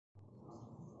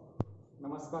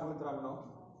नमस्कार मित्रांनो,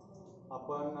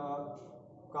 आपण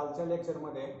कालच्या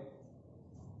लेक्चरमध्ये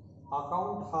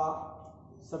अकाउंट हा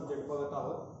सब्जेक्ट बघत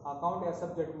आहोत। अकाउंट या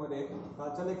सब्जेक्टमध्ये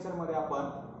कालच्या लेक्चरमध्ये आपण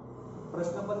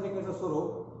प्रश्नपत्रिकेचं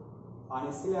स्वरूप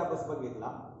आणि सिलेबस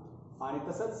बघितला आणि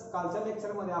तसंच कालच्या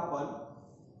लेक्चरमध्ये आपण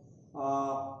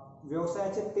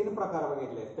व्यवसायाचे 3 प्रकार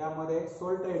बघितले। त्यामध्ये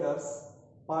सोल ट्रेडर्स,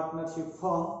 पार्टनरशिप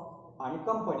फर्म आणि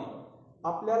कंपनी।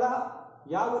 आपल्याला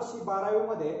यावर्षी 12वी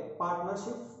मध्ये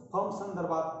पार्टनरशिप फर्म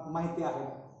संदर्भात माहिती आहे।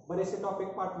 बरेचसे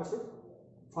टॉपिक पार्टनरशिप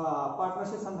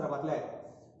संदर्भातले आहेत।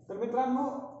 तर मित्रांनो,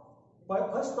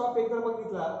 फर्स्ट टॉपिक जर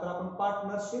बघितला तर आपण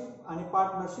पार्टनरशिप आणि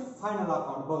पार्टनरशिप फायनल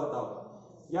अकाउंट बघत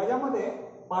आहोत। याच्यामध्ये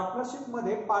पार्टनरशिप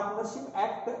मध्ये पार्टनरशिप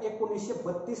ऍक्ट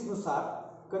 1932 नुसार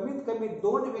कमीत कमी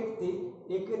 2 व्यक्ती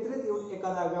एकत्रित येऊन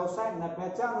एखादा व्यवसाय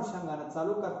नफ्याच्या अनुषंगाने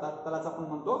चालू करतात, त्यालाच आपण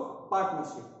म्हणतो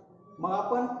पार्टनरशिप। मग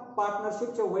आपण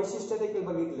पार्टनरशिपचे वैशिष्ट्य देखील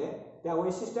बघितले। त्या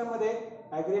वैशिष्ट्यामध्ये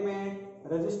agreement,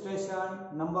 registration,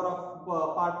 number of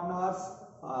partners,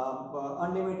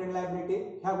 unlimited liability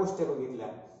ह्या गोष्टी बघितल्या।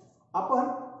 आपण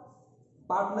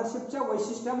पार्टनरशिपच्या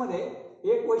वैशिष्ट्यामध्ये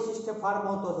एक वैशिष्ट्य फार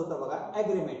महत्त्वाचं होतं बघा,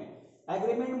 ॲग्रीमेंट।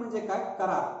 ॲग्रीमेंट म्हणजे काय?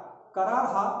 करार। करार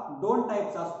हा 2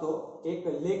 टाईपचा असतो, एक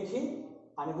लेखी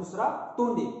आणि दुसरा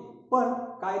तोंडी। पण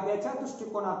कायद्याच्या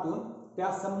दृष्टिकोनातून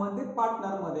त्या संबंधित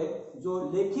पार्टनरमध्ये जो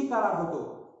लेखी करार होतो,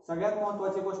 सगळ्यात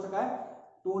महत्त्वाची गोष्ट काय,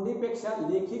 तोंडीपेक्षा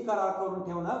लेखी करार करून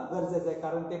ठेवणं गरजेचं आहे,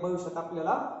 कारण ते भविष्यात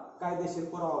आपल्याला कायदेशीर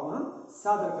पुरावा म्हणून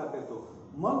सादर करता येतो।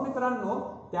 मग मित्रांनो,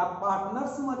 त्या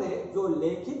पार्टनर्स मध्ये जो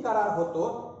लेखी करार होतो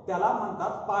त्याला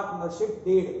म्हणतात पार्टनरशिप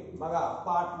डीड। बघा,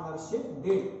 पार्टनरशिप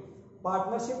डीड।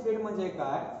 पार्टनरशिप डीड म्हणजे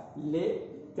काय?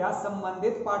 त्या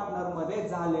संबंधित पार्टनर मध्ये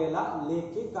झालेला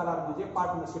लेखी करार म्हणजे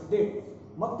पार्टनरशिप डीड।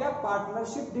 मग त्या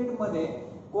पार्टनरशिप डीड मध्ये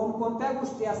कोणकोणत्या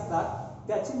गोष्टी असतात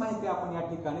त्याची माहिती आपण या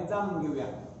ठिकाणी जाणून घेऊया।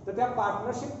 तर त्या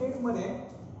पार्टनरशिप डीड मध्ये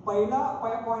पहिला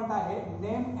पॉइंट आहे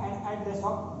name and address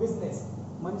of business.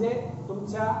 म्हणजे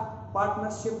तुमच्या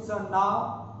पार्टनरशिपचं नाव,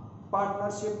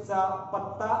 पार्टनरशिपचा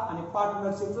पत्ता आणि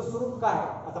पार्टनरशिपचं स्वरूप काय।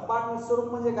 आता पार्टनर स्वरूप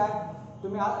म्हणजे काय?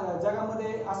 तुम्ही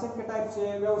जगामध्ये असंख्य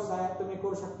टाईपचे व्यवसाय तुम्ही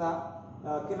करू शकता।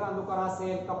 किराणा दुकान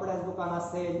असेल, कपड्याचं दुकान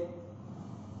असेल,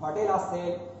 हॉटेल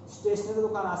असेल, स्टेशनरी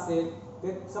दुकान असेल,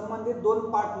 ते संबंधित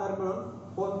 2 पार्टनर मिळून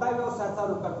कोणता व्यवसाय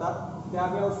चालू करतात, त्या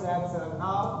व्यवसायाचं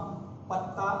नाव,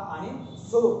 पत्ता आणि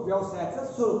स्वरूप, व्यवसायाचं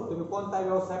स्वरूप, तुम्ही कोणता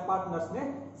व्यवसाय पार्टनर्सने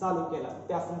चालू केला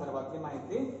त्या संदर्भातली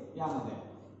माहिती यामध्ये।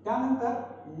 त्यानंतर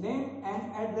name and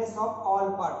address of all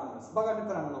partners. बघा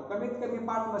मित्रांनो, कमीत कमी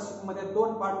पार्टनरशिप मध्ये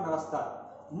 2 पार्टनर असतात,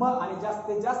 मग आणि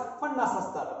जास्तीत जास्त 50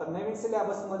 असतात। आता नवीन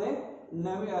सिलेबस मध्ये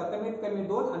कमीत कमी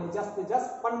 2 आणि जास्तीत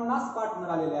जास्त 50 पार्टनर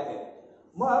आलेले आहेत।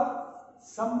 मग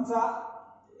समजा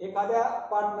एखाद्या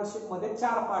पार्टनरशिप मध्ये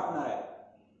 4 पार्टनर आहेत,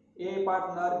 ए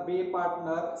पार्टनर, बी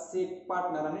पार्टनर, सी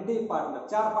पार्टनर आणि डी पार्टनर,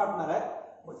 4 पार्टनर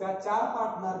आहेत। मग त्या 4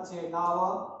 पार्टनरचे नाव,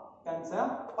 त्यांचा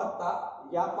पत्ता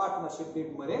या पार्टनरशिप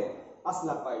डीड मध्ये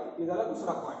असला पाहिजे। हे झाला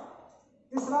दुसरा पॉइंट।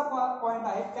 तिसरा पॉइंट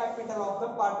आहे capital of the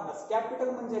partners. Capital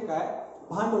म्हणजे काय?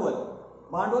 भांडवल।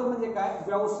 भांडवल म्हणजे काय?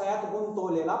 व्यवसायात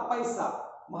गुंतवलेला पैसा।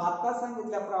 मग आता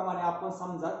सांगितल्याप्रमाणे आपण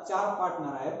समजा 4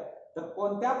 पार्टनर आहेत, तर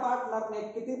कोणत्या पार्टनरने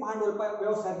किती भांडवल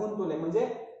व्यवसायात गुंतवले, म्हणजे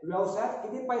व्यवसायात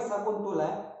किती पैसा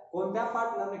गुंतवलाय, कोणत्या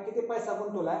पार्टनरने किती पैसा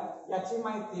गुंतवलाय याची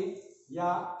माहिती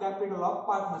या कॅपिटल ऑफ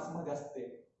पार्टनर्स मध्ये असते।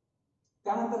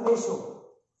 त्यानंतर रेशो।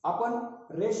 आपण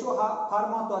रेशो हा फार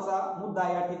महत्त्वाचा मुद्दा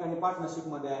या ठिकाणी पार्टनरशिप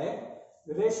मध्ये आहे।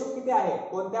 रेशो किती आहे,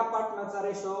 कोणत्या पार्टनरचा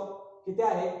रेशो किती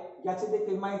आहे याची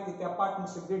देखील माहिती त्या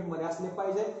पार्टनरशिप डीड मध्ये असली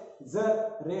पाहिजे। जर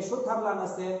रेशो ठरला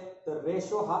नसेल तर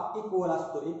रेशो हा इक्वल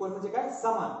असतो। इक्वल म्हणजे काय?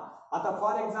 समान। आता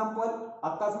फॉर एक्झाम्पल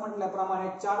आताच म्हटल्याप्रमाणे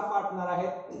 4 पार्टनर आहेत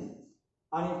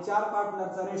आणि 4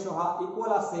 पार्टनरचा रेशो हा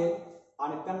इक्वल असेल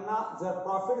आणि त्यांना जर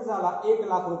प्रॉफिट झाला 1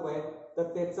 लाख रुपये, तर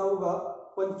ते चौघं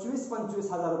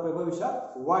 25-25 हजार रुपये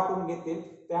भविष्यात वाटून घेतील।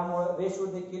 त्यामुळे रेशो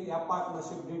देखील या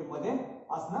पार्टनरशिप डीड मध्ये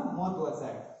असणं महत्त्वाचं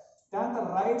आहे। त्यानंतर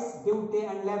राईट्स, ड्युटी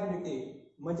अँड लायबिलिटी।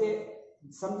 म्हणजे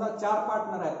समजा 4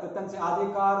 पार्टनर आहेत, तर त्यांचे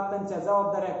अधिकार, त्यांच्या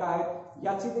जबाबदाऱ्या काय आहेत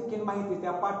याची देखील माहिती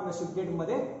त्या पार्टनरशिप डीड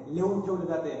मध्ये लिहून ठेवली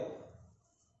जाते।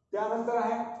 त्यानंतर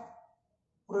आहे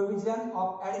प्रोव्हिजन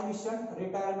ऑफ ऍडमिशन,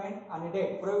 रिटायरमेंट आणि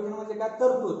डेट। प्रोव्हिजन म्हणजे काय?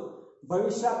 तरतूद।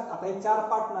 भविष्यात आता हे 4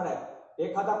 पार्टनर आहेत,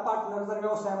 एखादा पार्टनर जर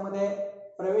व्यवसायामध्ये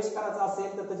प्रवेश करायचा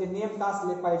असेल तर त्याचे नियम काय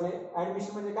असले पाहिजे।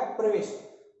 ऍडमिशन म्हणजे काय? प्रवेश।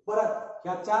 परत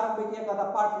या 4 पैकी एखादा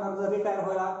पार्टनर जर रिटायर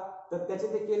व्हायला तर त्याचे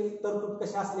देखील तरतूद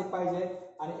कशी असली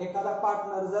पाहिजे। आणि एखादा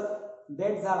पार्टनर जर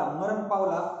डेथ झाला, मरण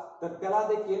पावला, तर त्याला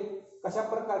देखील कशा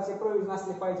प्रकारचे प्रोव्हिजन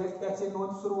असले पाहिजे, त्याची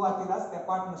नोंद सुरुवातीलाच त्या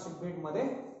पार्टनरशिप डीड मध्ये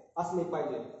असली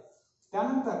पाहिजे।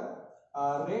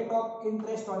 त्यानंतर rate of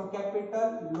interest on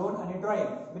capital, loan आणि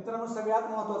ड्रॉइंग। मित्रांनो, सगळ्यात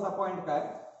महत्त्वाचा पॉइंट काय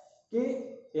की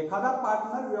एखादा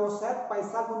पार्टनर व्यवसायात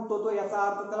पैसा गुंतवतो याचा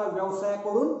अर्थ त्याला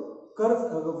व्यवसायाकडून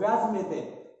कर्ज व्याज मिळते.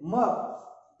 मग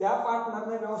त्या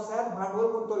पार्टनरने व्यवसायात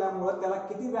भांडवल गुंतवल्यामुळे त्याला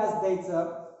किती व्याज द्यायचं,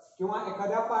 किंवा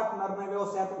एखाद्या पार्टनरने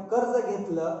व्यवसायातून कर्ज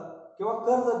घेतलं किंवा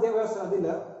कर्ज व्यवसायाला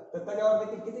दिलं तर त्याच्यावर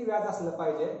देखील किती व्याज असलं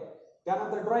पाहिजे.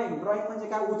 त्यानंतर ड्रॉइंग म्हणजे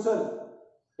काय, उचल.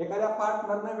 एखाद्या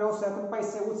पार्टनरने व्यवसायातून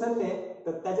पैसे उचलले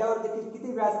तर त्याच्यावर देखील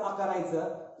किती व्याज आकारायचं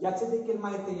याची देखील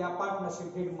माहिती या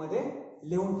पार्टनरशिप डीड मध्ये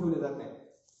लिहून ठेवली जाते.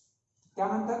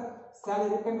 त्यानंतर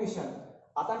सॅलरी कमिशन.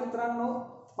 आता मित्रांनो,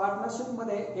 पार्टनरशिप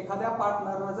मध्ये एखाद्या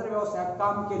पार्टनरनं जर व्यवसायात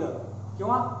काम केलं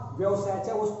किंवा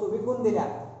व्यवसायाच्या वस्तू विकून दिल्या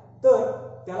तर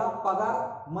त्याला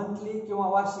पगार मंथली किंवा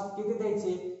वार्षिक किती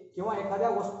द्यायचे, किंवा एखाद्या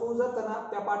वस्तू जर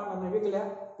त्या पार्टनरने विकल्या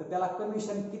तर त्याला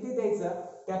कमिशन किती द्यायचं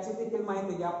त्याची देखील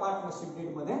माहिती या पार्टनरशिप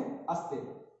डीड मध्ये असते.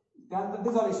 त्यानंतर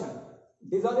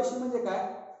डिझॉल्युशन म्हणजे काय,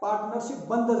 पार्टनरशिप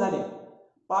बंद झाली.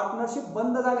 पार्टनरशिप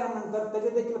बंद झाल्यानंतर त्याचे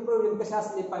देखील प्रोव्हिजन कसे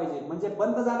असले पाहिजे, म्हणजे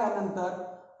बंद झाल्यानंतर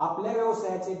आपल्या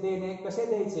व्यवसायाचे देणे कसे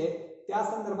द्यायचे त्या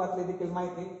संदर्भातली देखील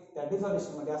माहिती त्या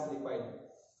डिझॉल्युशन मध्ये असली पाहिजे.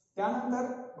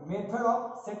 त्यानंतर method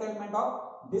of settlement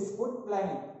of dispute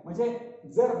planning, म्हणजे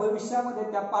जर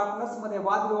भविष्यामध्ये त्या पार्टनर्स मध्ये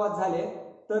वादविवाद झाले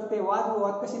तर ते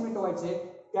वादविवाद कसे मिटवायचे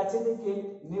त्याचे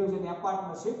देखील नियोजन या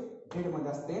पार्टनरशिप डीड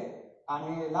मध्ये असते.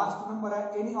 आणि लास्ट नंबर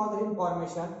आहे एनी अदर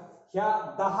इन्फॉर्मेशन. ह्या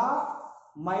 10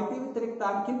 माहिती व्यतिरिक्त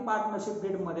आणखीन पार्टनरशिप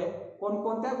डीड मध्ये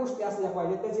कोणकोणत्या गोष्टी असल्या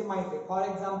पाहिजे त्याची माहिती. फॉर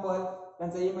एक्झाम्पल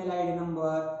त्यांचा ईमेल आयडी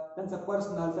नंबर, त्यांचं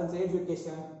पर्सनल, त्यांचं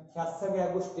एज्युकेशन, ह्या सगळ्या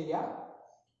गोष्टी या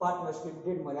पार्टनरशिप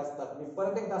डीड मध्ये असतात. मी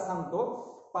परत एकदा सांगतो,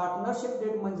 पार्टनरशिप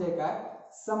डीड म्हणजे काय,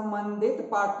 संबंधित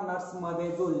पार्टनर्स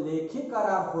मध्ये जो लेखी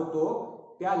करार होतो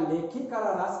त्या लेखी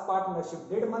करारास पार्टनरशिप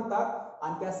डीड म्हणतात.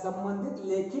 आणि त्या संबंधित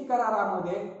लेखी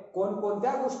करारामध्ये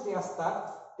कोणकोणत्या गोष्टी असतात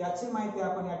त्याची माहिती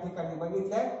आपण या ठिकाणी बघितली.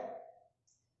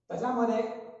 त्याच्यामध्ये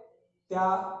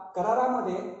त्या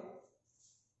करारामध्ये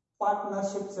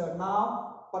पार्टनरशिपचं नाव,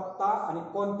 पत्ता आणि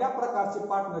कोणत्या प्रकारची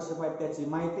पार्टनरशिप आहे त्याची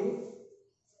माहिती.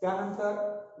 त्यानंतर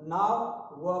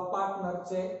नाव व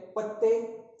पार्टनरचे पत्ते.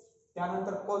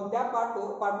 त्यानंतर कोणत्या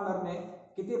पार्टनरने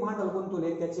किती भांडवल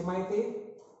गुंतवले त्याची माहिती.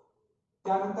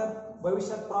 त्यानंतर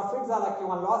भविष्यात प्रॉफिट झाला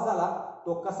किंवा लॉस झाला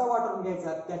तो कसा वाटून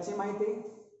घ्यायचा त्याची माहिती.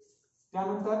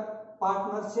 त्यानंतर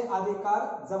पार्टनरचे अधिकार,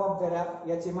 जबाबदाऱ्या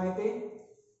याची माहिती.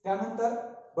 त्यानंतर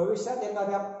भविष्यात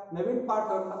एखाद्या नवीन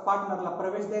पार्टनरला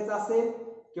प्रवेश द्यायचा असेल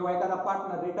किंवा एखादा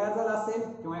पार्टनर रिटायर झाला असेल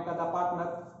किंवा एखादा पार्टनर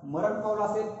मरण पावला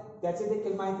असेल त्याची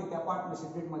देखील माहिती त्या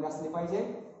पार्टनरशिप डीड मध्ये असली पाहिजे.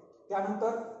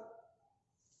 त्यानंतर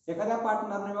एखाद्या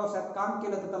पार्टनरने व्यवसायात काम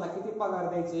केलं तर त्याला किती पगार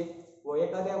द्यायचे व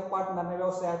एखाद्या पार्टनरने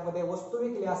व्यवसायामध्ये वस्तू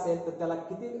विकली असेल तर त्याला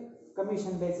किती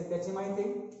कमिशन द्यायचं त्याची माहिती.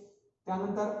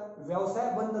 त्यानंतर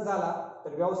व्यवसाय बंद झाला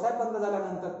तर व्यवसाय बंद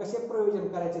झाल्यानंतर कसे प्रोव्हिजन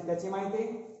करायचे त्याची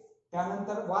माहिती.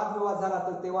 त्यानंतर वादविवाद झाला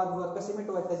तर ते वादविवाद कसे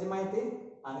मिटवायचे त्याची माहिती.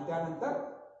 आणि त्यानंतर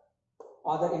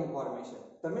अदर इन्फॉर्मेशन.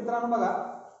 तर मित्रांनो बघा,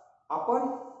 आपण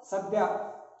सध्या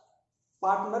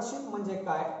पार्टनरशिप म्हणजे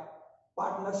काय,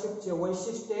 पार्टनरशिपचे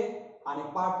वैशिष्ट्ये आणि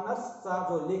पार्टनर्सचा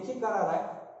जो लेखी करार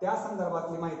आहे त्या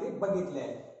संदर्भातली माहिती बघितली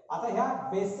आहे. आता ह्या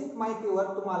बेसिक माहितीवर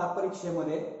तुम्हाला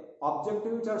परीक्षेमध्ये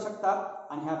ऑब्जेक्टिव्ह विचारू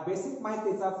शकतात आणि ह्या बेसिक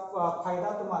माहितीचा फायदा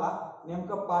तुम्हाला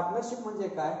नेमकं पार्टनरशिप म्हणजे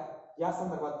काय या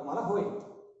संदर्भात तुम्हाला होईल.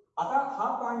 आता हा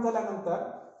पॉइंट झाल्यानंतर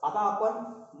आता आपण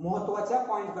महत्वाच्या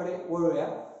पॉइंटकडे वळूया.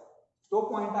 तो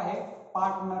पॉइंट आहे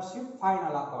पार्टनरशिप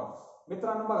फायनल अकाउंट.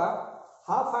 मित्रांनो बघा,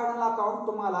 हा फायनल अकाउंट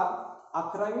तुम्हाला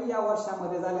 11वी या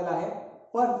वर्षामध्ये झालेला आहे.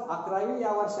 पण 11वी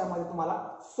या वर्षामध्ये तुम्हाला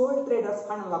सोल ट्रेडर्स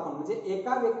फायनल अकाउंट म्हणजे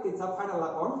एका व्यक्तीचा फायनल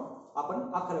अकाउंट आपण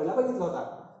 11वीला बघितला होता.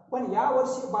 पण या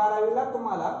वर्षी 12वीला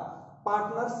तुम्हाला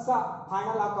पार्टनर्सचा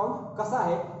फायनल अकाउंट कसा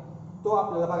आहे तो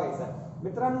आपल्याला बघायचा आहे.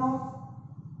 मित्रांनो,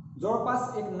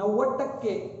 जवळपास एक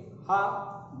 90% हा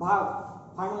भाग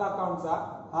फायनल अकाउंटचा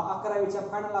हा 11वीच्या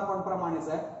फायनल अकाउंट प्रमाणेच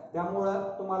आहे. त्यामुळं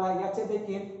तुम्हाला याचे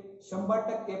देखील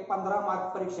 100% 15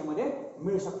 मार्क परीक्षेमध्ये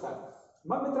मिळू शकतात.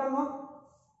 मग मित्रांनो,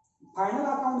 फायनल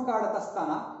अकाउंट काढत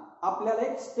असताना आपल्याला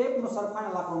एक स्टेप नुसार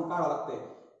फायनल अकाउंट काढावं लागते.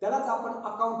 त्यालाच आपण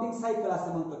अकाउंटिंग सायकल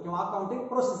असं म्हणतो किंवा अकाउंटिंग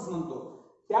प्रोसेस म्हणतो.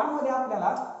 त्यामध्ये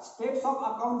आपल्याला स्टेप्स ऑफ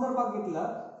अकाउंट जर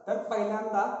बघितलं तर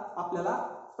पहिल्यांदा आपल्याला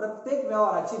प्रत्येक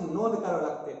व्यवहाराची नोंद करावी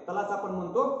लागते. त्यालाच आपण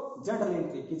म्हणतो जनरल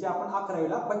एंट्री, की जे आपण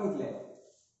 11वीला बघितलंय.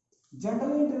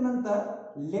 जनरल एंट्री नंतर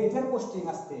लेजर पोस्टिंग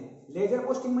असते. लेजर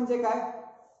पोस्टिंग म्हणजे काय,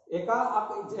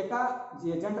 एका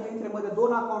जनरल एंट्रीमध्ये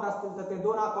 2 अकाउंट असतील तर ते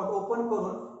 2 अकाउंट ओपन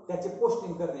करून त्याचे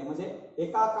पोस्टिंग करणे, म्हणजे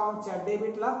एका अकाउंटच्या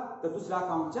डेबिटला तर दुसऱ्या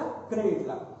अकाउंटच्या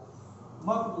क्रेडिटला.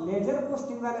 मग लेजर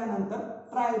पोस्टिंग झाल्यानंतर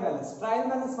ट्रायल बॅलन्स. ट्रायल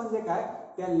बॅलन्स म्हणजे काय,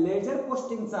 त्या लेजर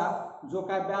पोस्टिंगचा जो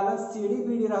काय बॅलन्स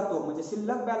सीडीबीडी राहतो म्हणजे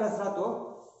शिल्लक बॅलन्स राहतो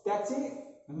त्याची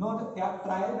नोंद त्या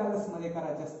ट्रायल बॅलन्स मध्ये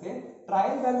करायची असते.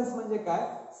 ट्रायल बॅलन्स म्हणजे काय,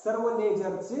 सर्व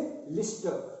लेजरची लिस्ट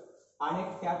आणि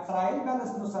त्या ट्रायल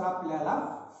बॅलन्स नुसार आपल्याला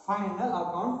फायनल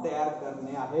अकाउंट तयार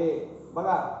करणे आहे.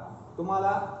 बघा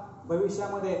तुम्हाला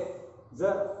भविष्यामध्ये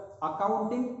जर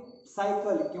अकाउंटिंग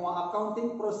सायकल किंवा अकाउंटिंग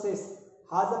प्रोसेस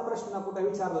हा जर प्रश्न कुठे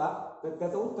विचारला तर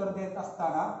त्याचं उत्तर देत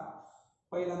असताना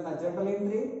पहिल्यांदा general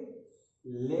entry,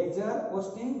 ledger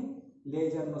posting,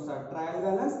 ledger नुसार ट्रायल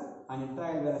बॅलन्स आणि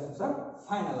ट्रायल बॅलन्स नुसार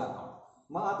फायनल अकाउंट.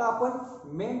 मग आता आपण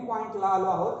मेन पॉइंटला आलो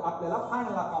आहोत, आपल्याला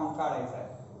फायनल अकाउंट काढायचं आहे.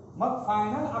 मग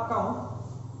फायनल अकाउंट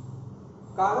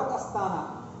काढत असताना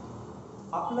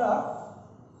आपलं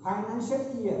फायनान्शियल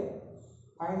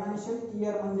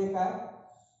इयर म्हणजे काय?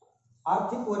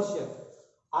 आर्थिक वर्ष.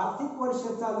 आर्थिक वर्ष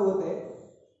चालू होते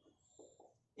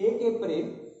 1 एप्रिल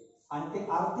आणि ते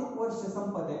आर्थिक वर्ष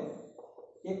संपते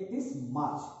 31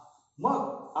 मार्च. मग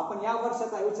आपण या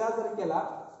वर्षाचा विचार जर केला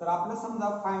तर आपलं समजा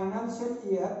फायनान्शियल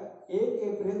इयर 1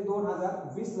 एप्रिल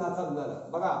 2020 ला चालू झालं.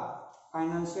 बघा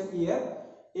फायनान्शियल इयर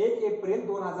 1 एप्रिल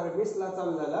 2020 ला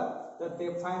चालू झालं तर ते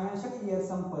फायनान्शियल इयर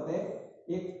संपते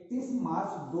 31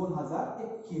 मार्च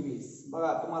 2021.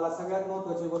 बघा तुम्हाला सगळ्यात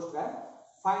महत्त्वाची गोष्ट काय,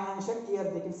 फायनान्शियल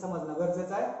इयर देखील समजणं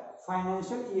गरजेचं आहे.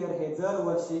 फायनान्शियल इयर हे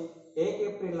दरवर्षी 1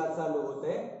 एप्रिलला चालू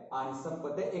होते आणि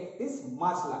संपते 31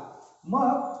 मार्चला.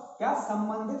 मग त्या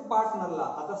संबंधित पार्टनरला,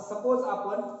 आता सपोज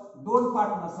आपण 2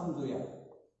 पार्टनर समजूया,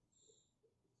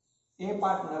 ए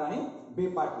पार्टनर आणि बी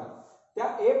पार्टनर. त्या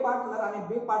ए पार्टनर आणि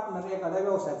बी पार्टनर एखादा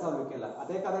व्यवसाय चालू केला.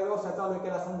 आता एखादा व्यवसाय चालू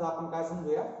केला समजा आपण काय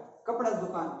समजूया, कपड्याचं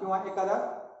दुकान किंवा एखाद्या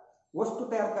वस्तू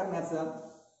तयार करण्याचं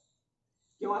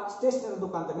किंवा स्टेशनरी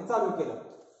दुकान त्यांनी चालू केलं.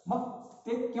 मग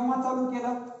ते केव्हा चालू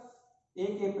केलं?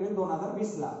 1 एप्रिल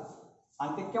 2020 ला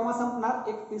आणि ते केव्हा संपणार?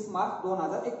 31 मार्च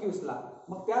 2021 ला.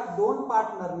 मग त्या 2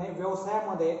 पार्टनरने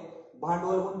व्यवसायामध्ये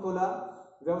भांडवल गुंतवलं,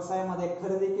 व्यवसायामध्ये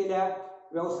खरेदी केल्या,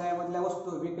 व्यवसायामधल्या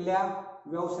वस्तू विकल्या,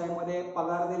 व्यवसायामध्ये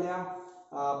पगार दिल्या,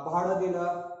 भाडं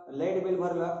दिलं, लाईट बिल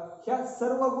भरलं. ह्या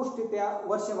सर्व गोष्टी त्या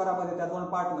वर्षभरामध्ये त्या 2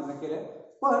 पार्टनरने केल्या.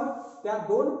 पण त्या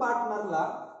 2 पार्टनरला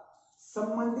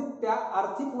संबंधित त्या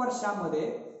आर्थिक वर्षामध्ये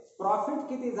प्रॉफिट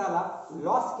किती झाला,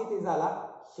 लॉस किती झाला,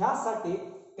 ह्यासाठी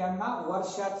त्यांना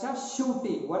वर्षाच्या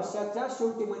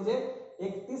शेवटी म्हणजे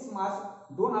 31 मार्च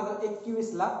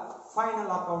 2021 ला फायनल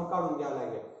अकाउंट काढून घ्यावं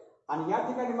लागेल. आणि या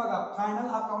ठिकाणी बघा फायनल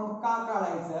अकाउंट का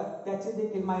काढायचं त्याची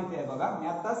देखील माहिती आहे. बघा मी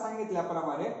आता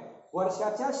सांगितल्याप्रमाणे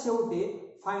वर्षाच्या शेवटी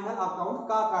फायनल अकाउंट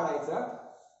का काढायचं.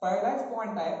 पहिलाच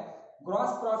पॉइंट आहे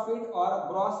ग्रॉस प्रॉफिट और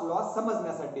ग्रॉस लॉस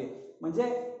समजण्यासाठी. म्हणजे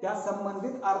त्या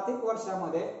संबंधित आर्थिक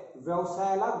वर्षामध्ये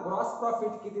व्यवसायाला ग्रॉस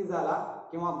प्रॉफिट किती झाला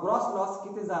किंवा ग्रॉस लॉस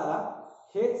किती झाला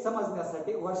हे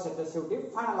समजण्यासाठी वर्षाच्या शेवटी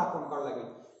फायनल अकाउंट काढावं लागेल.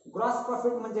 ग्रॉस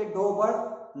प्रॉफिट म्हणजे ढोबळ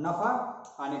नफा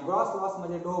आणि ग्रॉस लॉस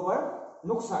म्हणजे ढोबळ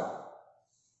नुकसान.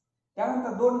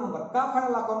 त्यानंतर 2 नंबर का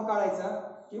फायनल अकाउंट काढायचं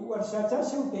की वर्षाच्या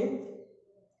शेवटी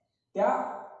त्या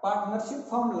पार्टनरशिप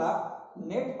फर्मला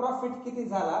नेट प्रॉफिट किती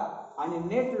झाला आणि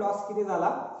नेट लॉस किती झाला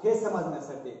हे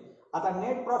समजण्यासाठी. आता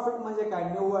नेट प्रॉफिट म्हणजे काय,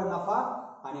 निव्वळ नफा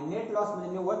आणि नेट लॉस म्हणजे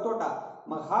निव्वळ तोटा.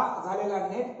 मग हा झालेला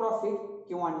नेट प्रॉफिट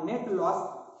किंवा नेट लॉस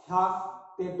हा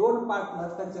ते 2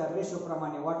 पार्टनर त्यांच्या रेशो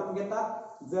प्रमाणे वाटून घेतात.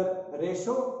 जर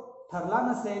रेशो ठरला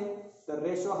नसेल तर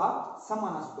रेशो हा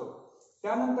समान असतो.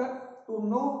 त्यानंतर टू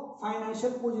नो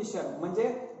फायनान्शियल पोझिशन म्हणजे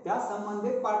त्या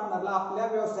संबंधित पार्टनरला आपल्या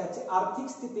व्यवसायाची आर्थिक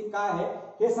स्थिती काय आहे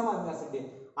हे समजण्यासाठी.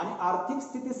 आणि आर्थिक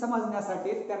स्थिती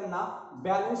समजण्यासाठी त्यांना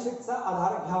बॅलन्स शीटचा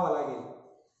आधार घ्यावा लागेल.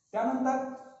 त्यानंतर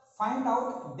find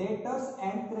out debtors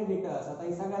and creditors. आता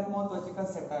ही सगळ्यात महत्त्वाची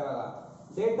कन्सेप्ट आहे बघा.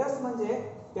 डेटर्स म्हणजे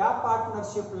त्या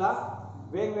पार्टनरशिपला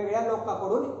वेगवेगळ्या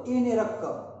लोकांकडून येणे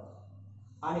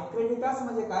रक्कम आणि क्रेडिटर्स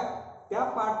म्हणजे काय, त्या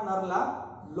पार्टनरला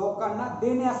लोकांना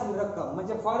देणे असलेली रक्कम.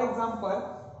 म्हणजे फॉर एक्झाम्पल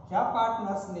ह्या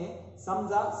पार्टनर्सने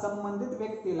समजा संबंधित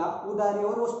व्यक्तीला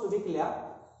उधारीवर वस्तू विकल्या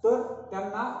तर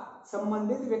त्यांना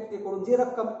संबंधित व्यक्तीकडून जी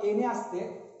रक्कम येणे असते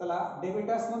त्याला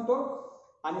डेबिटर्स म्हणतो.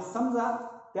 आणि समजा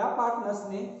त्या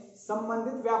पार्टनर्सने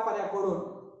संबंधित व्यापाऱ्याकडून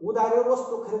उधारीवर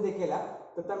वस्तू खरेदी केल्या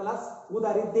तर त्यांना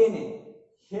उधारी देणे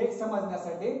हे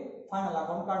समजण्यासाठी फायनल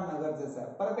अकाउंट काढणं गरजेचं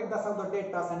आहे. परत एकदा सांगतो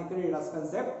डेटास आणि क्रेडिटर्स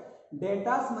कन्सेप्ट.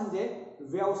 डेटास म्हणजे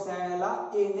व्यवसायाला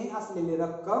येणे असलेली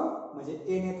रक्कम म्हणजे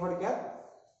येणे थोडक्यात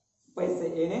पैसे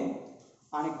येणे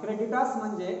आणि क्रेडिटर्स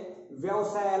म्हणजे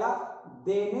व्यवसायाला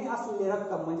देणे असलेली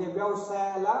रक्कम म्हणजे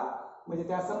व्यवसायाला म्हणजे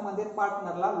त्या संबंधित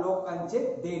पार्टनरला लोकांचे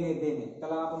देणे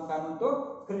त्याला आपण काय म्हणतो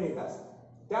क्रेडिटर्स.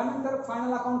 त्यानंतर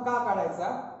फायनल अकाउंट का काढायचा,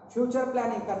 फ्युचर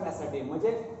प्लॅनिंग करण्यासाठी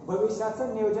म्हणजे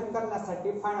भविष्याचं नियोजन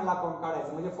करण्यासाठी फायनल अकाउंट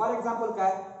काढायचं. म्हणजे फॉर एक्झाम्पल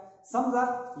काय, समजा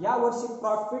या वर्षी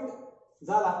प्रॉफिट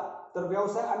झाला तर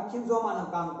व्यवसाय आणखी जोमानं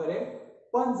काम करेल.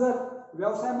 पण जर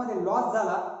व्यवसायामध्ये लॉस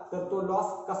झाला तर तो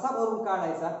लॉस कसा भरून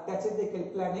काढायचा त्याचे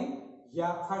देखील प्लॅनिंग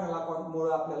या फायनल अकाउंट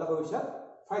मुळे आपल्याला भविष्यात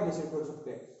फायदेशीर ठरू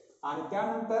शकते. आणि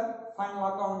त्यानंतर फायनल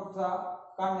अकाउंटचा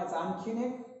काढण्याचा आणखीन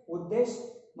एक उद्देश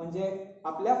म्हणजे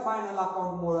आपल्या फायनल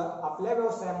अकाउंटमुळे आपल्या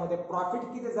व्यवसायामध्ये प्रॉफिट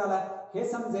किती झाला हे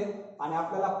समजेल आणि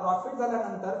आपल्याला प्रॉफिट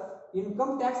झाल्यानंतर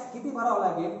इन्कम टॅक्स किती भरावा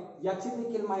लागेल याची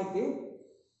देखील माहिती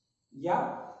या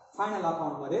फायनल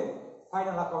अकाउंटमध्ये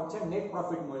फायनल अकाउंटच्या नेट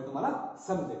प्रॉफिटमुळे तुम्हाला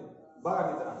समजेल. बघा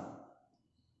मित्रांनो,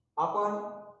 आपण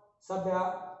सध्या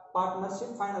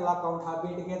पार्टनरशिप फायनल अकाउंट हा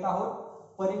भेट घेत आहोत.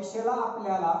 परीक्षेला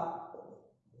आपल्याला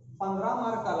 15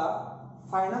 मार्काला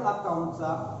फायनल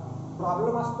अकाउंटचा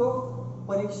प्रॉब्लेम असतो.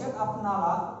 परीक्षेत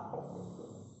आपणाला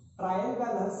ट्रायल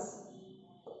बॅलन्स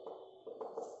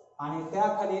आणि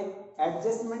त्याखाली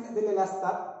ऍडजस्टमेंट दिलेले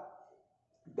असतात.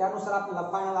 त्यानुसार आपल्याला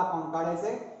फायनल अकाउंट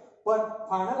काढायचंय. पण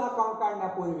फायनल अकाउंट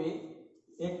काढण्यापूर्वी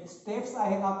एक स्टेप्स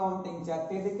आहेत अकाउंटिंगच्या,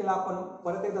 ते देखील आपण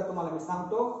परत एकदा तुम्हाला मी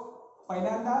सांगतो.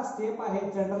 पहिल्यांदा स्टेप आहे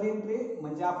जनरल एंट्री,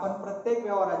 म्हणजे आपण प्रत्येक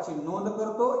व्यवहाराची नोंद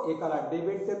करतो. एकाला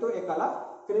डेबिट देतो, एकाला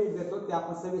क्रेडिट देतो. ते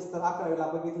आपण सविस्तर 11वीला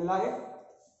बघितलेलं आहे.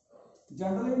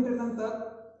 जनरल एंट्री नंतर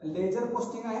लेजर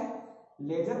पोस्टिंग आहे.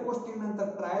 लेजर पोस्टिंग नंतर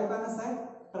ट्रायल बॅलन्स आहे.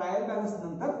 ट्रायल बॅलन्स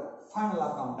नंतर फायनल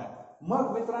अकाउंट आहे.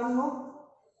 मग मित्रांनो,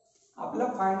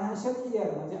 आपलं फायनान्शियल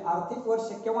इयर म्हणजे आर्थिक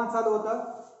वर्ष केव्हा चालू होतं?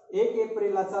 1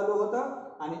 एप्रिलला चालू होतं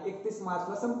आणि 31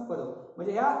 मार्चला संपतं.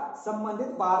 म्हणजे ह्या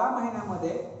संबंधित 12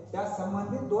 महिन्यामध्ये त्या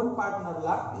संबंधित 2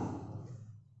 पार्टनरला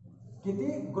किती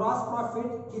ग्रॉस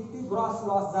प्रॉफिट किती ग्रॉस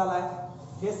लॉस झालाय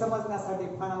हे समजण्यासाठी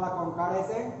फायनल अकाउंट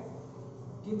काढायचंय.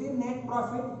 किती नेट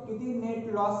प्रॉफिट किती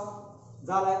नेट लॉस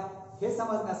झालाय हे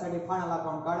समजण्यासाठी फायनल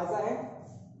अकाउंट काढायचं आहे.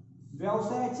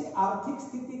 व्यवसायाची आर्थिक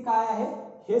स्थिती काय आहे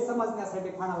हे समजण्यासाठी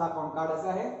फायनल अकाउंट काढायचं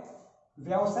आहे.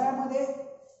 व्यवसायामध्ये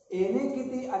येणे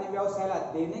किती आणि व्यवसायाला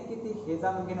देणे किती हे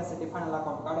जाणून घेण्यासाठी फायनल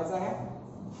अकाउंट काढायचं आहे.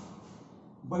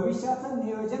 भविष्याचं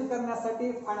नियोजन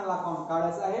करण्यासाठी फायनल अकाउंट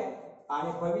काढायचं आहे.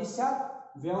 आणि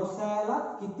भविष्यात व्यवसायाला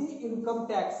किती इन्कम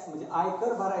टॅक्स म्हणजे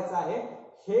आयकर भरायचा आहे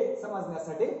हे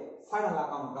समजण्यासाठी फायनल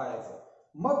अकाउंट काढायचं.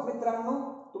 मग मित्रांनो,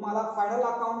 तुम्हाला फायनल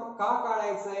अकाउंट का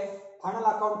काढायचंय, फायनल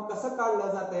अकाउंट कसं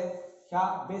काढलं जातंय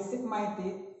ह्या बेसिक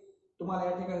माहिती तुम्हाला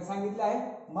या ठिकाणी सांगितली आहे.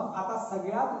 मग आता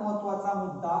सगळ्यात महत्त्वाचा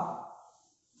मुद्दा,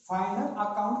 फायनल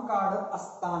अकाउंट काढत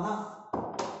असताना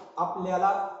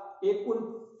आपल्याला एकूण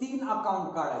 3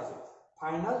 अकाउंट काढायचे.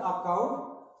 फायनल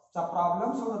अकाउंटचा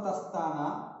प्रॉब्लेम सोडवत असताना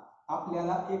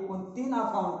आपल्याला एकूण 3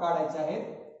 अकाउंट काढायचे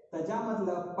आहेत.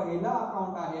 त्याच्यामधलं पहिलं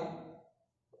अकाउंट आहे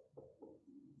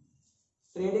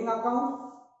ट्रेडिंग अकाउंट.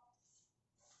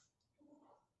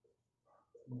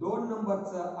 2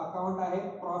 नंबरचं अकाउंट आहे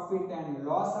प्रॉफिट अँड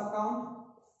लॉस अकाउंट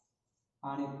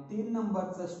आणि 3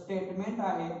 नंबरचं स्टेटमेंट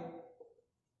आहे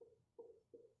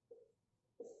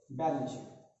बॅलन्स शीट.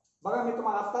 बघा, मी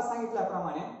तुम्हाला आता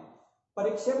सांगितल्याप्रमाणे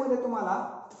परीक्षेमध्ये तुम्हाला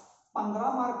 15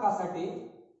 मार्कासाठी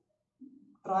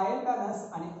ट्रायल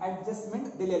बॅलन्स आणि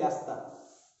ऍडजस्टमेंट दिलेले असतात.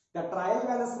 त्या ट्रायल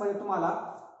बॅलन्स मध्ये तुम्हाला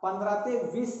 15 ते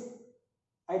 20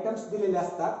 आयटम्स दिलेले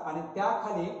असतात आणि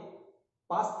त्याखाली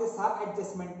 5 ते 6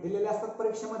 ऍडजस्टमेंट दिलेले असतात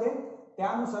परीक्षेमध्ये.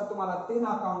 त्यानुसार तुम्हाला 3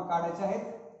 अकाउंट काढायचे आहेत.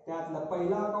 त्यातलं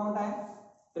पहिलं अकाउंट आहे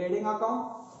ट्रेडिंग अकाउंट,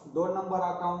 2 नंबर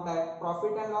अकाउंट आहे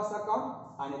प्रॉफिट अँड लॉस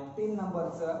अकाउंट आणि 3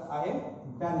 नंबरचं आहे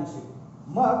बॅलन्स शीट.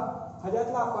 मग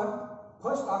ह्याच्यातलं आपण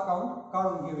फर्स्ट अकाउंट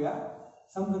काढून घेऊया,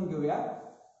 समजून घेऊया.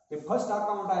 हे फर्स्ट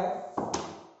अकाउंट आहे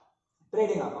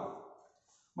ट्रेडिंग अकाउंट.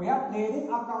 मग या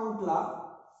ट्रेडिंग अकाउंटला,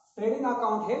 ट्रेडिंग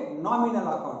अकाउंट हे नॉमिनल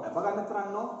अकाउंट आहे. बघा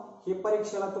मित्रांनो, ही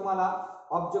परीक्षेला तुम्हाला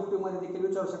ऑब्जेक्टिव्ह मध्ये देखील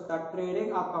विचारू शकता.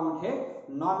 ट्रेडिंग अकाउंट हे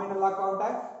नॉमिनल अकाउंट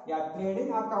आहे. या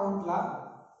ट्रेडिंग अकाउंटला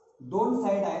 2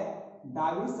 साइड आहे.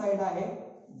 डावी साइड आहे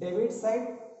डेबिट साइड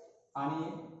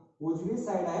आणि उजवी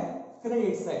साइड आहे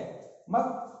क्रेडिट साइड.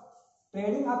 मग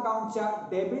ट्रेडिंग अकाउंटच्या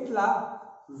डेबिटला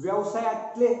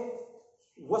व्यवसायातले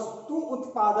वस्तू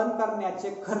उत्पादन करण्याचे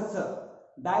खर्च,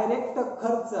 डायरेक्ट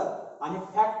खर्च आणि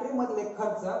फॅक्टरी मधले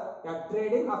खर्च या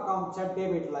ट्रेडिंग अकाउंटच्या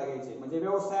डेबिटला घ्यायचे. म्हणजे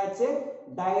व्यवसायाचे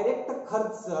डायरेक्ट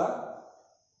खर्च,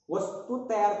 वस्तू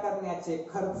तयार करण्याचे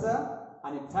खर्च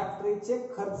आणि फॅक्टरीचे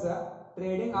खर्च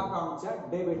ट्रेडिंग अकाउंटच्या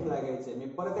डेबिटला घ्यायचे. मी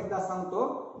परत एकदा सांगतो,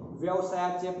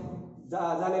 व्यवसायाचे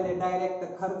झालेले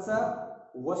डायरेक्ट खर्च,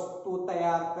 वस्तू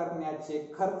तयार करण्याचे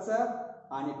खर्च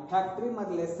आणि फॅक्टरी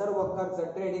मधले सर्व खर्च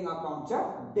ट्रेडिंग अकाउंटच्या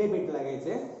डेबिटला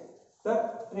घ्यायचे. तर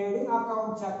ट्रेडिंग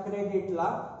अकाउंटच्या क्रेडिटला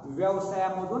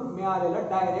व्यवसायामधून मिळालेलं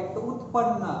डायरेक्ट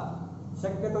उत्पन्न,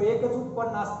 शक्यतो एकच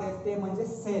उत्पन्न असते ते म्हणजे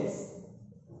सेल्स.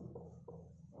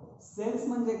 सेल्स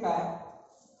म्हणजे काय?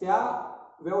 त्या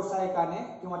व्यावसायिकाने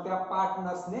किंवा त्या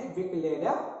पार्टनर्सने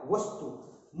विकलेल्या वस्तू.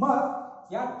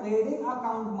 मग या ट्रेडिंग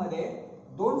अकाउंट मध्ये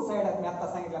 2 साइड आहेत. मी आता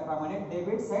सांगितल्याप्रमाणे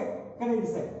debit side, credit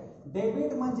side.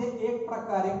 Debit म्हणजे एक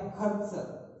प्रकारे खर्च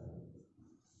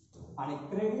आणि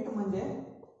क्रेडिट म्हणजे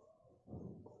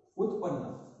उत्पन्न.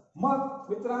 मग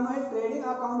मित्रांनो हे ट्रेडिंग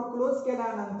अकाउंट क्लोज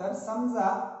केल्यानंतर समजा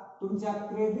तुमच्या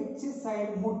क्रेडिटची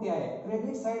साईड मोठी आहे,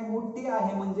 क्रेडिट साईड मोठी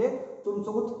आहे म्हणजे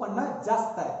तुमचं उत्पन्न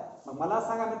जास्त आहे. मग मला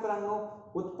सांगा मित्रांनो,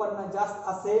 उत्पन्न जास्त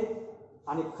असेल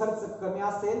आणि खर्च कमी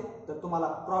असेल तर तुम्हाला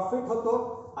प्रॉफिट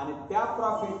होतो आणि त्या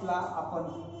प्रॉफिटला आपण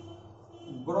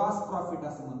ग्रॉस प्रॉफिट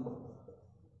असं म्हणतो.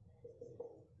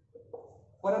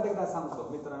 परत एकदा सांगतो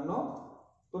मित्रांनो,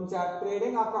 तुमच्या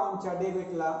ट्रेडिंग अकाउंटच्या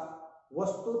डेबिटला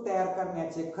वस्तू तयार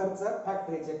करण्याचे खर्च,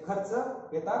 फॅक्टरीचे खर्च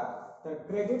येतात, तर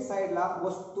क्रेडिट साइडला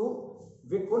वस्तू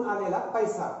विकून आलेला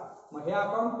पैसा. मग हे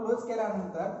अकाउंट क्लोज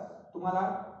केल्यानंतर तुम्हाला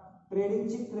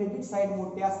ट्रेडिंगची क्रेडिट साइड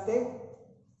मोठी असते,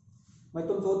 मग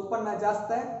तुमचं उत्पन्न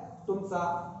जास्त आहे, तुमचा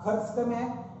खर्च कमी आहे,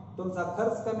 तुमचा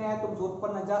खर्च कमी आहे, तुमचं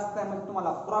उत्पन्न जास्त आहे, म्हणजे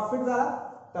तुम्हाला प्रॉफिट झाला,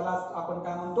 त्याला आपण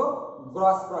काय म्हणतो,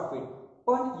 ग्रॉस प्रॉफिट.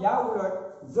 पण या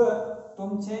उलट जर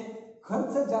तुमचे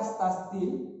खर्च जास्त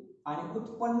असतील आणि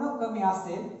उत्पन्न कमी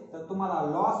असेल तर तुम्हाला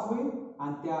लॉस होईल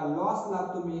आणि त्या लॉसला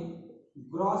तुम्ही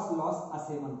ग्रॉस लॉस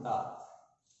असे म्हणतात.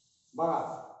 बघा,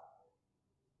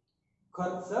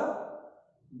 खर्च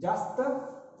जास्त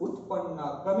उत्पन्न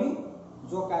कमी,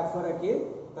 जो काय फरक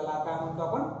येईल त्याला काय म्हणतो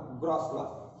आपण, ग्रॉस लॉस.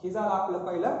 हे झालं आपलं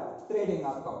पहिलं ट्रेडिंग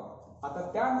अकाउंट.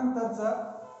 आता त्यानंतरचं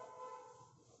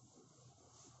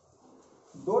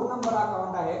 2 नंबर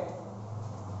अकाउंट आहे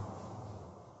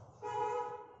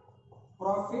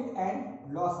प्रॉफिट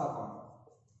अँड लॉस अकाउंट.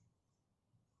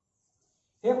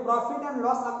 हे प्रॉफिट अँड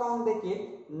लॉस अकाउंट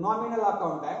देखील नॉमिनल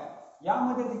अकाउंट आहे.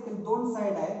 यामध्ये देखील 2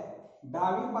 साइड आहेत,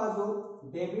 डावी बाजू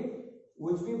डेबिट,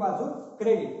 उजवी बाजू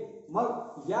क्रेडिट.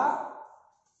 मग या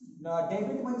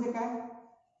डेबिट म्हणजे काय,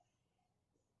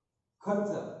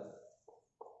 खर्च,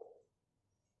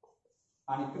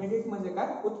 आणि क्रेडिट म्हणजे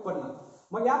काय, उत्पन्न.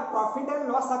 मग या प्रॉफिट अँड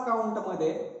लॉस अकाउंट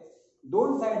मध्ये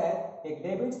 2 साइड आहेत, एक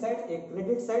डेबिट साइड, एक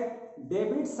क्रेडिट साइड.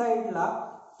 डेबिट साइडला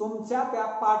तुमच्या त्या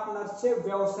पार्टनरचे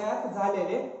व्यवसायात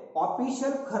झालेले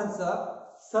ऑफिशियल खर्च,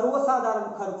 सर्वसाधारण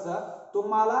खर्च,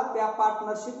 तुम्हाला त्या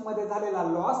पार्टनरशिप मध्ये झालेला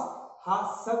लॉस, हा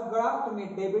सगळा तुम्ही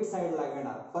डेबिट साइडला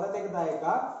घेणार. परत एकदा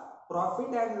ऐका,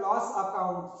 प्रॉफिट अँड लॉस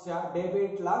अकाउंटच्या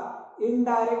डेबिटला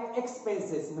इनडायरेक्ट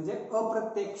एक्सपेन्सेस म्हणजे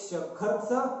अप्रत्यक्ष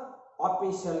खर्च,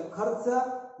 ऑफिशियल खर्च,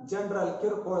 जनरल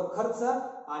किरकोळ खर्च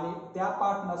आणि त्या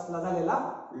पार्टनर्सला झालेला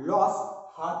लॉस,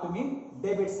 हा तुम्ही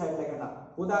डेबिट साइडला घेणार.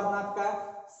 उदाहरणार्थ काय,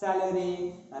 salary,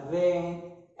 rent,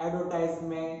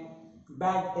 advertisement,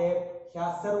 bad date,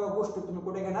 ह्या सर्व गोष्टी तुम्ही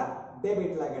कुठे घेणार,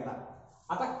 डेबिटला घेणार.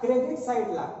 आता क्रेडिट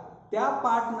साइडला त्या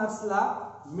पार्टनर्सला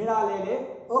मिळालेले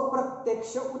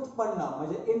अप्रत्यक्ष उत्पन्न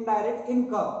म्हणजे इनडायरेक्ट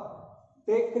इन्कम,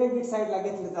 ते क्रेडिट साइडला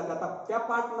घेतले जातात. आता त्या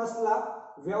पार्टनर्सला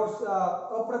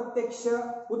अप्रत्यक्ष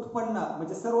उत्पन्न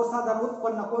म्हणजे सर्वसाधारण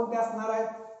उत्पन्न कोणते असणार आहेत,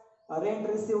 rent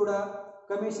received,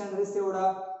 commission received,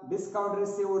 discount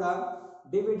received,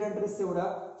 dividend received,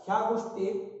 ह्या गोष्टी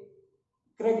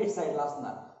क्रेडिट साइडला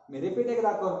असणार. मी रिपीट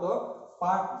एकदा करतो,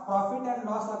 प्रॉफिट अँड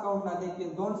लॉस अकाउंटला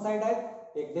देखील 2 साइड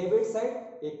आहेत, एक डेबिट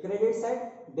साइड, एक क्रेडिट साइड.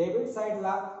 डेबिट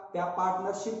साइडला त्या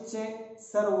पार्टनरशिपचे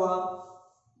सर्व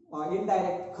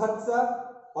इनडायरेक्ट खर्च,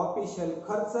 ऑफिशियल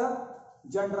खर्च,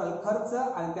 जनरल खर्च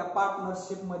आणि त्या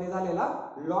पार्टनरशिप मध्ये झालेला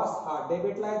लॉस, हा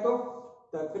डेबिटला येतो.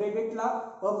 तर क्रेडिटला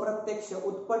अप्रत्यक्ष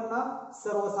उत्पन्न,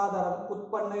 सर्वसाधारण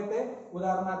उत्पन्न येते.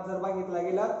 उदाहरणार्थ जर बघितलं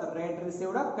गेलं तर रेंट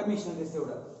रिसिव्ड, कमिशन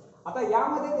रिसिव्ड. आता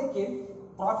यामध्ये देखील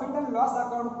profit and loss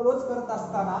account close करत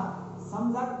असताना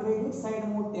समजा क्रेडिट साइड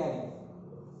मोठी आहे,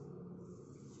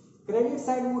 क्रेडिट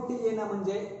साइड मोठी येणं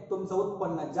म्हणजे तुमचं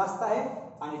उत्पन्न जास्त आहे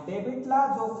आणि डेबिटला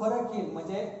जो फरक येईल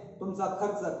म्हणजे तुमचा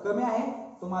खर्च कमी आहे,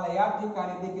 तुम्हाला या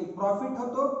ठिकाणी देखील प्रॉफिट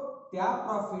होतो. त्या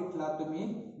प्रॉफिटला तुम्ही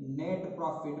नेट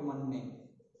प्रॉफिट म्हणणे,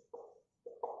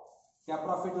 त्या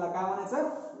प्रॉफिटला काय म्हणायचं,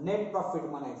 नेट प्रॉफिट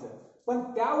म्हणायचं. पण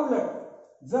त्या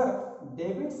उलट जर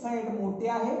डेबिट साइड मोठी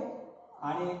आहे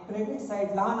आणि क्रेडिट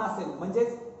साइड लहान असेल म्हणजे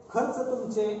खर्च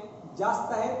तुमचे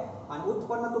जास्त आहे आणि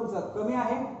उत्पन्न तुमचं कमी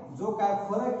आहे, जो काय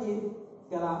फरक येईल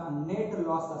त्याला नेट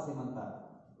लॉस असे म्हणतात.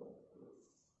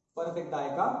 परत एकदा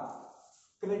ऐका,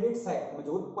 क्रेडिट साइड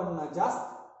म्हणजे उत्पन्न जास्त,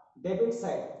 डेबिट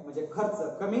साइड म्हणजे खर्च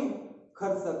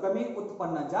कमी,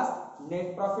 उत्पन्न जास्त,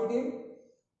 नेट प्रॉफिट येईल.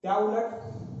 त्या उलट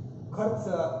खर्च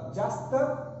जास्त,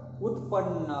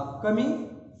 उत्पन्न कमी,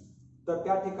 तर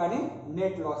त्या ठिकाणी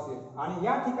नेट लॉस येईल. आणि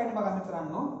या ठिकाणी बघा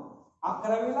मित्रांनो,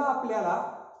 11वीला आपल्याला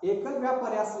एकच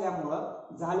व्यापारी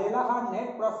असल्यामुळं झालेला हा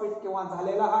नेट प्रॉफिट किंवा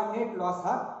झालेला हा नेट लॉस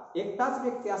हा एकटाच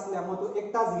व्यक्ती असल्यामुळे तो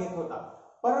एकटाच घेत होता.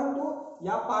 परंतु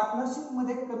या पार्टनरशिप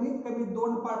मध्ये कमीत कमी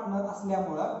 2 पार्टनर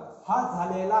असल्यामुळं हा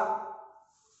झालेला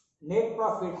नेट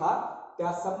प्रॉफिट हा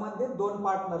त्या संबंधित 2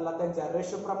 पार्टनरला त्यांच्या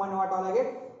रेशो प्रमाणे वाटावा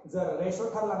लागेल. जर रेशो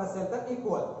ठरला नसेल तर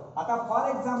इक्वल. आता फॉर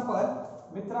एक्झाम्पल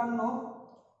मित्रांनो,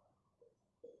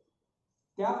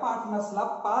 त्या पार्टनर्सला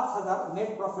 5,000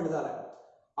 नेट प्रॉफिट झालाय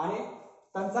आणि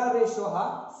त्यांचा रेशो हा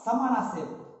समान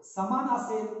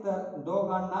असेल तर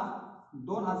दोघांना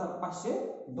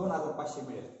 2,500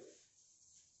 मिळेल.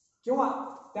 किंवा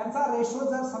त्यांचा रेशो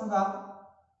जर समजा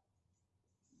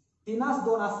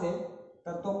 3:2 असेल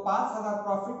तर तो 5,000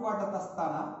 प्रॉफिट वाटत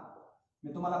असताना,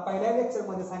 मी तुम्हाला पहिल्या लेक्चर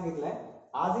मध्ये सांगितलंय,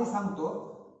 आजही सांगतो,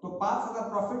 तो 5,000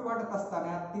 प्रॉफिट वाटत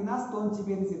असताना 3:2 ची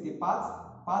बेरीज येते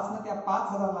 5 न त्या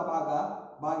 5,000 ला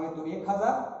भाग येतो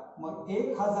 1,000, मग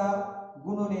 1,000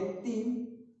 गुणिले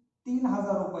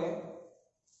 3,000 रुपये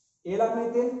ए ला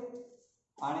मिळतील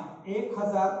आणि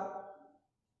 1,000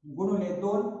 गुणिले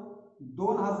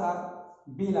 2,000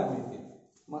 बी ला मिळतील.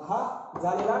 मग हा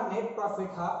झालेला नेट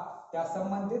प्रॉफिट हा त्या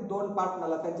संबंधित दोन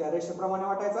पार्टनरला त्यांच्या रेशो प्रमाणे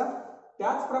वाटायचा.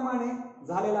 त्याचप्रमाणे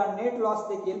झालेला नेट लॉस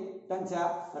देखील त्यांच्या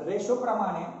रेशो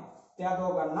प्रमाणे त्या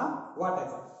दोघांना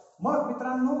वाटायचा. मग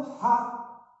मित्रांनो, हा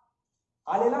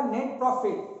आलेला नेट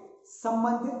प्रॉफिट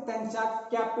संबंधित त्यांच्या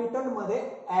कॅपिटल मध्ये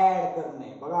ऍड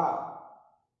करणे. बघा,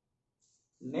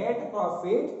 नेट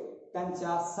प्रॉफिट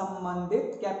त्यांच्या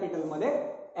संबंधित कॅपिटल मध्ये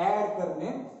ऍड करणे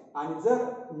आणि जर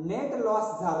नेट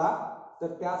लॉस झाला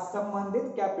तर त्या संबंधित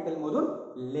कॅपिटल मधून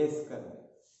लेस करणे.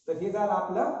 तर हे झालं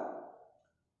आपलं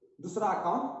दुसरा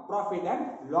account, profit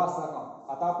and loss account.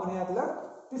 आता आपण यातलं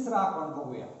तिसरा अकाउंट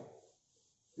बघूया.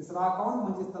 तिसरा अकाउंट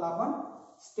म्हणजे त्याला आपण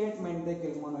स्टेटमेंट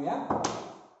देखील म्हणूया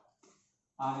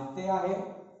आणि ते आहे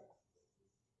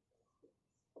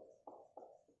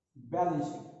बॅलन्स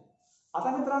शीट.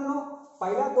 आता मित्रांनो,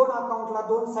 पहिल्या दोन अकाउंटला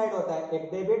दोन साइड होत आहेत,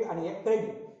 एक डेबिट आणि एक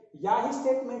क्रेडिट. याही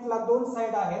स्टेटमेंटला दोन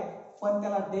साइड आहेत, पण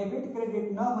त्याला डेबिट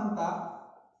क्रेडिट न म्हणता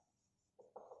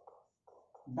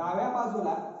डाव्या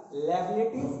बाजूला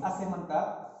लायबिलिटीज असे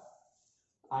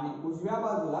म्हणतात आणि उजव्या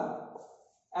बाजूला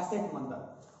ऍसेट म्हणतात.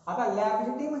 आता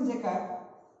लायबिलिटी म्हणजे काय?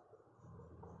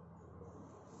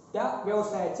 त्या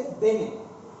व्यवसायाचे देणे.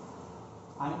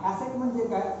 आणि ऍसेट म्हणजे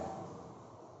काय?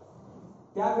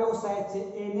 त्या व्यवसायाचे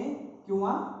येणे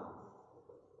किंवा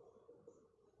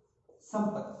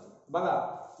संपत्ती. बघा,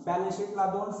 बॅलन्स शीटला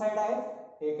दोन साइड आहेत,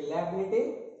 एक लायबिलिटी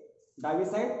डावी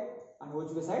साइड आणि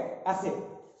उजवी साइड ऍसेट.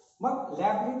 मग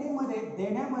लायबिलिटी मध्ये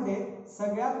देण्यामध्ये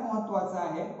सगळ्यात महत्त्वाचं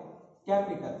आहे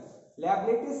कॅपिटल.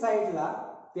 लायबिलिटी साइडला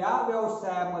त्या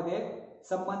व्यवसायामध्ये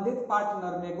संबंधित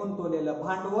पार्टनरने गुंतवलेलं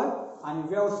भांडवल आणि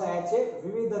व्यवसायाचे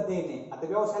विविध देणे. आता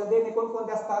व्यवसायाला देणे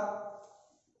कोणकोणते असतात?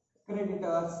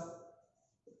 क्रेडिटर्स,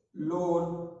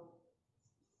 लोन,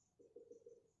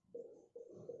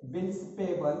 बिल्स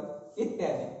पेबल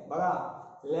इत्यादी. बघा,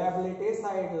 लायबिलिटी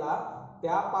साइडला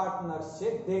त्या पार्टनर्सचे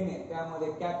देणे,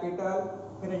 त्यामध्ये capital,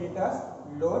 creditors,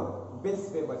 loan,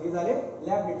 bills payable ही झाले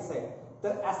लायबिलिटी साइड.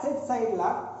 तर ऍसेट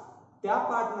साइडला त्या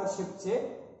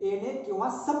पार्टनरशिपचे येणे किंवा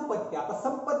संपत्ती. आता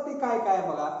संपत्ती काय काय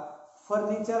बघा,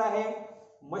 फर्निचर आहे,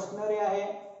 मशिनरी आहे,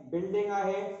 बिल्डिंग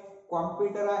आहे,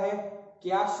 कॉम्प्युटर आहे,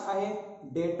 कॅश आहे,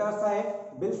 डेटर्स आहे,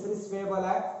 बिल्स रिसिवेबल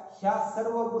आहे. ह्या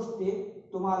सर्व गोष्टी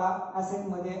तुम्हाला ऍसेट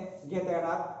मध्ये घेता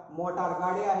येणार. मोटार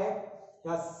गाडी आहे,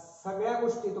 ह्या सगळ्या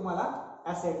गोष्टी तुम्हाला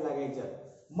ऍसेटला घ्यायच्या.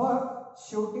 मग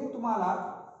शेवटी तुम्हाला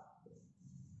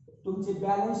तुमची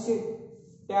बॅलन्स शीट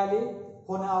टॅली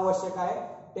होणं आवश्यक आहे.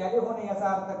 टॅली होणे याचा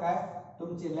अर्थ काय?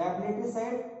 तुमची लायबिलिटी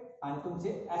साइड आणि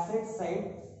तुमची ऍसेट साइड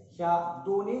ह्या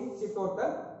दोन्हीची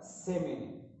टोटल सेम येणे.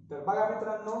 तर बघा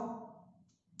मित्रांनो,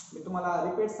 मी तुम्हाला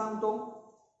रिपीट सांगतो,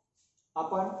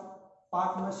 आपण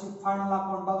पार्टनरशिप फायनल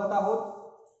अकाउंट बघत आहोत.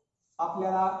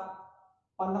 आपल्याला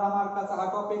 15 मार्काचा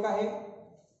हा टॉपिक आहे.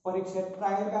 परीक्षेत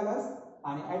ट्रायल बॅलन्स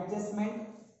आणि ऍडजस्टमेंट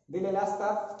दिलेले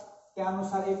असतात.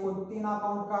 त्यानुसार एकूण 3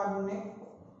 अकाउंट काढणे.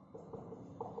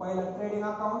 पहिलं ट्रेडिंग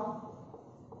अकाउंट,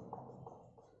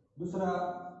 दुसरं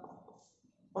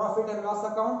प्रॉफिट अँड लॉस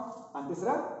अकाउंट आणि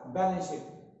तिसरं बॅलन्स शीट.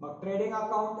 मग ट्रेडिंग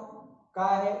अकाउंट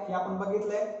काय आहे हे आपण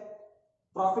बघितलंय,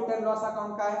 प्रॉफिट अँड लॉस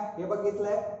अकाउंट काय हे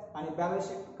बघितलंय आणि बॅलन्स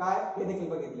शीट काय हे देखील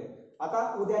बघितलंय.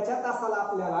 आता उद्याच्या तासाला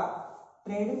आपल्याला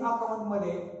ट्रेडिंग अकाउंट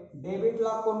मध्ये डेबिटला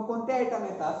कोणकोणते आयटम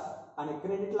येतात आणि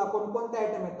क्रेडिटला कोणकोणते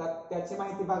आयटम येतात त्याची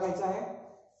माहिती बघायची आहे.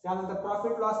 त्यानंतर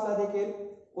प्रॉफिट लॉसला देखील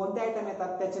कोणते आयटम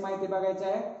येतात त्याची माहिती बघायची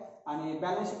आहे आणि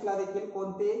बॅलन्स शीटला देखील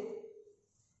कोणते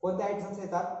आयटम्स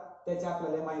येतात त्याची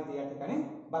आपल्याला माहिती या ठिकाणी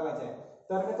बघायची आहे.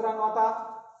 तर मित्रांनो, आता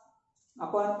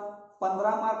आपण 15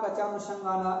 मार्काच्या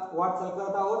अनुषंगाने वाटचाल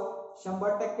करत आहोत.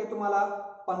 100% तुम्हाला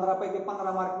 15 पैकी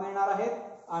 15 मार्क मिळणार आहेत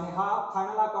आणि हा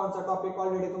फायनल अकाउंटचा टॉपिक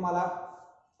ऑलरेडी तुम्हाला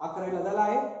 11वीला झाला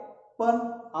आहे, पण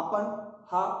आपण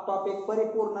हा टॉपिक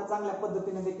परिपूर्ण चांगल्या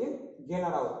पद्धतीने देखील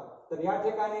घेणार आहोत. तर या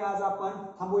ठिकाणी आज आपण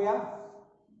थांबूया.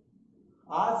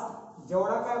 आज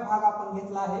जेवढा काय भाग आपण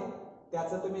घेतला आहे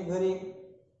त्याचा तुम्ही घरी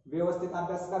व्यवस्थित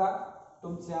अभ्यास करा,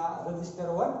 तुमच्या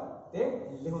रजिस्टरवर ते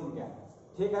लिहून घ्या.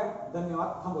 ठीक आहे, धन्यवाद.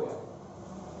 थांबूया.